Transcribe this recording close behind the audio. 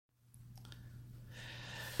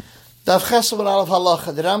Dav Chesed Aleph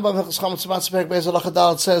Halacha. The Rambam Hilchos Chametz Matzah Perek Beis Halacha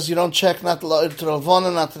Dalet says you don't check not to the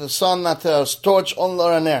Ravona, not to the sun, not to a torch, only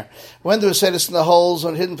L'or Haner. When do we say this in the holes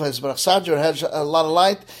or hidden places? But Achsadju has a lot of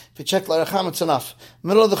light. If you check L'or Cham, it's enough.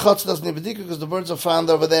 Middle of the Chutz doesn't need B'dika because the birds are found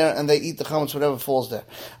over there and they eat the chametz whatever falls there.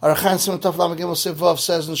 Arachan Simon Tov Lamed Gimel Sif Vav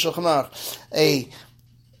says in Shulchan Aruch a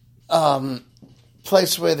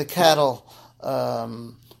place where the cattle.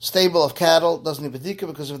 Stable of cattle doesn't need bedika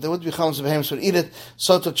because if there would be chametz, the behemoths would eat it.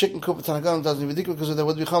 So to chicken coop at Tanagalim doesn't need bedika because if there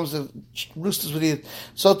would be chametz, the roosters would eat it.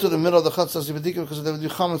 So to the middle of the chutz doesn't need bedika because if there would be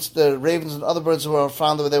chametz, the ravens and other birds who are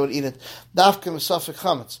found over there would eat it. Dafkim is suffik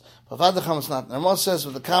chametz, but vad the chametz not. And Ramon says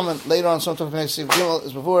with the comment later on, sometimes Meisiv Gimel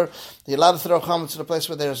is before that you're allowed to throw chametz to the place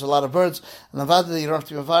where there's a lot of birds, and the vad you don't have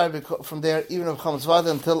to be invited from there even if chametz vad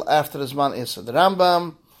until after the zman is. The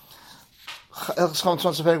Rambam Hilchos Chametz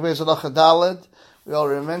Matzah Perek Beis Halacha Daled. We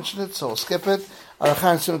already mentioned it, so we'll skip it.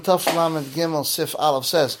 Arachan Sim Tov Lamed Gimel Sif Aleph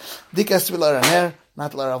says, Dik has to be L'or Haner,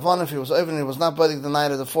 not L'or Avon. If he was over and he was not biding the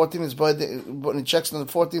night of the 14th, he's biding, when he checks on the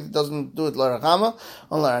 14th, he doesn't do it L'or Chama,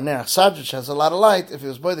 on L'or Haner. Achsadju, which has a lot of light, if he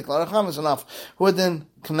was biding L'or Chama, is enough. Who then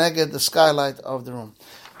connected the skylight of the room.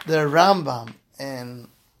 The Rambam in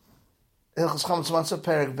Hilchos Chametz Matzah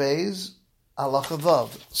Perek Beis Halacha Vav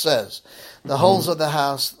says, the holes of the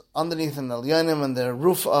house, underneath in the Elyonim and the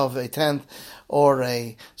roof of a tent, or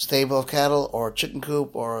a stable of cattle, or a chicken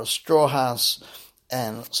coop, or a straw house,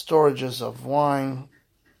 and storages of wine.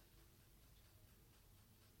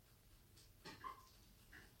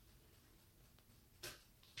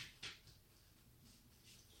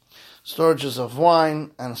 Storages of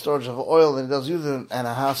wine and storage of oil that he does use it, and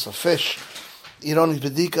a house of fish. You don't need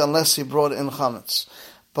bedika unless he brought in chametz.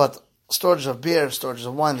 But storage of beer, storage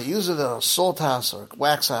of wine, they use it at a salt house or a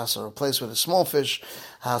wax house or a place with a small fish,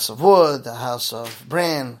 house of wood, a house of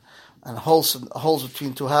bran, and holes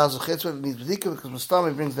between two houses. Chetzot needs bedika because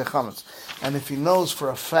Mustami brings the chametz. And if he knows for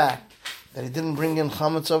a fact that he didn't bring in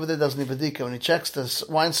chametz over there, doesn't need bedika. When he checks the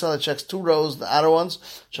wine cellar, checks two rows, the outer ones,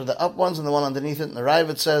 so the up ones and the one underneath it, and the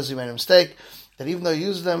Ravid says he made a mistake, that even though he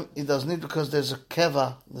used them, he doesn't need because there's a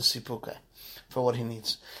keva, the sipuke, for what he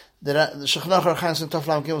needs. The Shulchan Aruch Arachan Sim Tov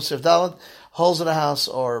Lamed Gimel Sif Daled, holes in the house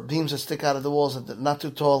or beams that stick out of the walls that are not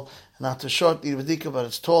too tall, not too short, need bedika, but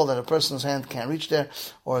it's tall that a person's hand can't reach there,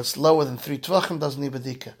 or it's lower than 3 tvachim, doesn't need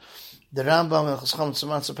bedika. The Rambam in Hilchos Chametz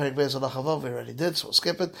Matzah Perek Beis Halacha Vav, we already did, so we'll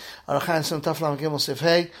skip it. Arachan Sim Tov Lamed Gimel Sif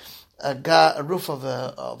Hey, a roof of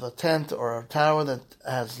a tent or a tower that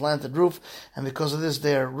has slanted roof, and because of this,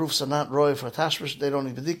 their roofs are not roy for a tashmish, they don't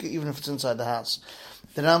need bedika, even if it's inside the house.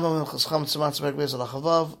 The Rambam in Hilchos Chametz Matzah Perek Beis Halacha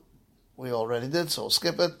Vav, we already did, so we'll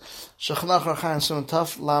skip it. Shulchan Aruch Arachan Sim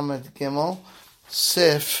Tov Lamed Gimel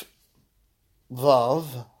Sif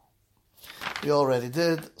Vav, we already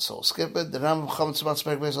did, so we'll skip it. The Rambam Chametz Matzah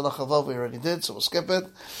Perek Beis Halacha Vav, we already did, so we'll skip it.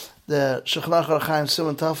 The Shulchan Aruch Arachan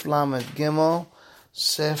Sim Tov Lamed Gimel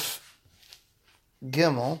Sif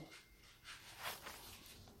Gimel,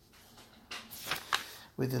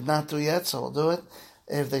 we did not do yet, so we'll do it.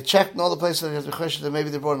 If they checked in all the places that you have to question, that maybe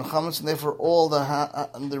they brought in chametz, and therefore all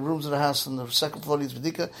the rooms of the house on the second floor needs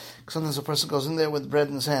bedika. Sometimes a person goes in there with bread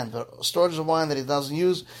in his hand, but storage of wine that he doesn't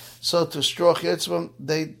use, so to straw chitzvim,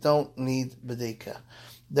 they don't need bedika.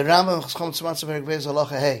 The Rambam Chametz Matzah Perek Beis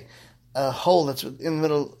Halacha Hey, a hole that's in the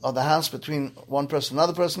middle of the house between one person and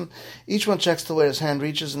another person. Each one checks till where his hand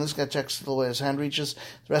reaches, and this guy checks till where his hand reaches.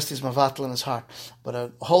 The rest is mavatal in his heart. But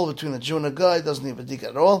a hole between a Jew and a guy doesn't need bedika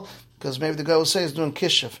at all, because maybe the guy will say he's doing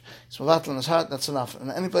kishuf. It's mavatal in his heart, that's enough.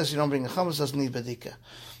 And any place you don't bring a chametz doesn't need bedika.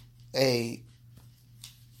 A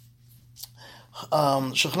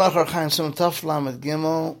Shulchan Aruch Arachan Sim Tov Lamed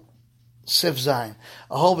Gimel Sif Zayin,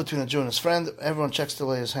 a hole between a Jew and his friend. Everyone checks the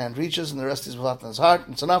way his hand reaches, and the rest is mavatal in his heart.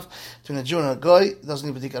 It's enough. Between a Jew and a guy, it doesn't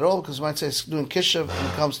need bedika at all, because you might say it's doing kishuf when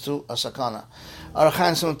it comes to a sakana.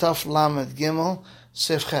 Arachan Sim Tov Lamed Gimel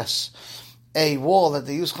Sif Ches, a wall that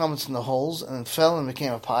they use chametz in the holes and it fell and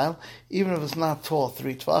became a pile, even if it's not tall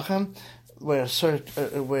 3 tvachim,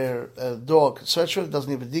 where a dog could search for it, doesn't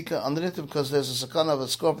need bedika underneath it because there's a sakana of a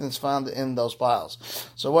scorpion that's found in those piles.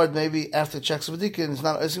 So what maybe after he checks the bedika and he's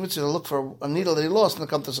not to look for a needle that he lost and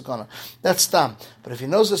come to sakana. That's stam. But if he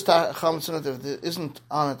knows there's chametz in it, if there isn't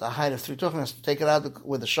on it a height of 3 tvachim, he has to take it out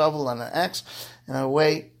with a shovel and an axe in a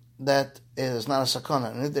way that is not a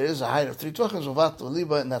sakana. And if there is a height of 3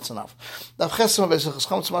 tvachim, and that's enough. Dav Chesed Hilchos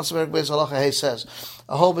Chametz Matzah Perek Beis Halacha Hey says,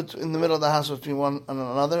 a hole in the middle of the house between one and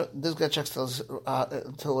another, this guy checks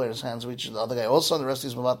till where his hands reach the other guy also, and the rest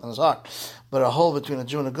is mavatal in his heart. But a hole between a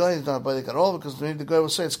Jew and a guy is not baidik at all, because the guy will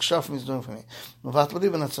say, it's kshafim he's doing for me. Mavatal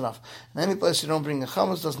even, that's enough. In any place you don't bring a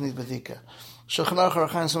chametz, doesn't need bedika. Shulchan Aruch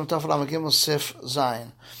Arachan Sim Tov Lamed Gimel Sif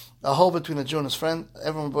Zayin, A hole between a Jew and his friend,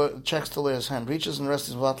 everyone checks till where his hand reaches, and the rest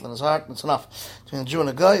is vatal in his heart, and it's enough. Between a Jew and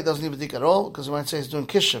a guy, he doesn't need Badik at all, because he might say he's doing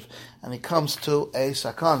Kishiv, and he comes to a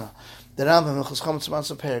Sakana. The Rambam, Hilchos Chametz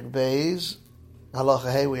Matzah, Perek Beis,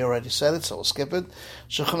 Halacha Hey, we already said it, so we'll skip it.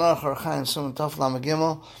 Shulchan Aruch Orach Chaim, Simon Tov Lamed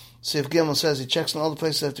Gimel. Sif Gimel says he checks in all the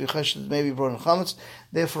places that have to be chesed, maybe brought in chametz.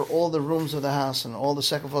 Therefore, all the rooms of the house and all the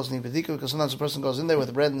sacrifices need bedika, because sometimes a person goes in there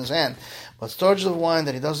with bread in his hand, but storage of wine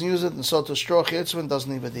that he doesn't use it, and so to straw chitzvah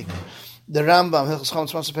doesn't need bedika. The Rambam Hilchos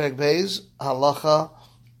Chametz Matzah Perek Beis Halacha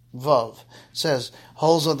Vav says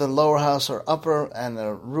holes of the lower house or upper and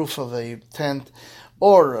the roof of a tent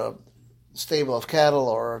or a stable of cattle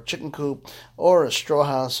or a chicken coop or a straw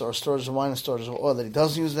house or storage of wine and storage of oil that he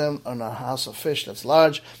doesn't use them, or a house of fish that's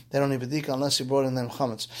large, they don't need bedika unless he brought in them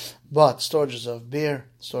chametz. But storages of beer,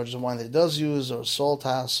 storages of wine that he does use, or a salt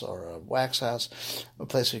house or a wax house, a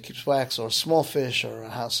place where he keeps wax, or a small fish, or a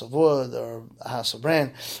house of wood, or a house of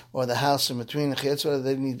bran, or the house in between the chitzvah,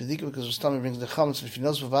 they need bedika because his stomach brings the chametz. And if he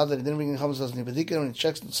knows that he didn't bring the chametz, doesn't need bedika. When he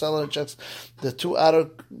checks the cellar, checks the two outer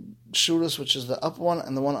shuras, which is the upper one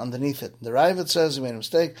and the one underneath it. The Ravid says he made a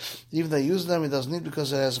mistake. Even though he used them, he doesn't need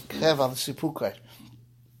because it has a kev al sipukai.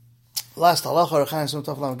 Last halacha Orach Chaim Simon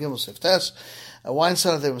Tov Lamed Gimel Siftes. A wine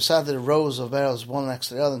cellar, they masader rows of barrels one next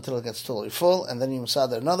to the other until it gets totally full, and then you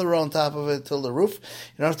masader another row on top of it till the roof.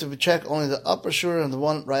 You don't have to check only the upper shura and the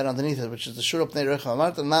one right underneath it, which is the shura pnei recha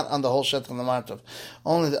martav, not on the whole shet on the martav.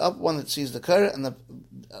 Only the up one that sees the kar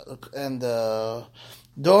and the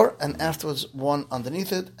door, and afterwards one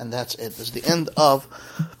underneath it, and that's it. That's the end of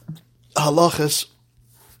halachas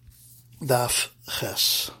daf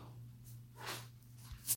ches.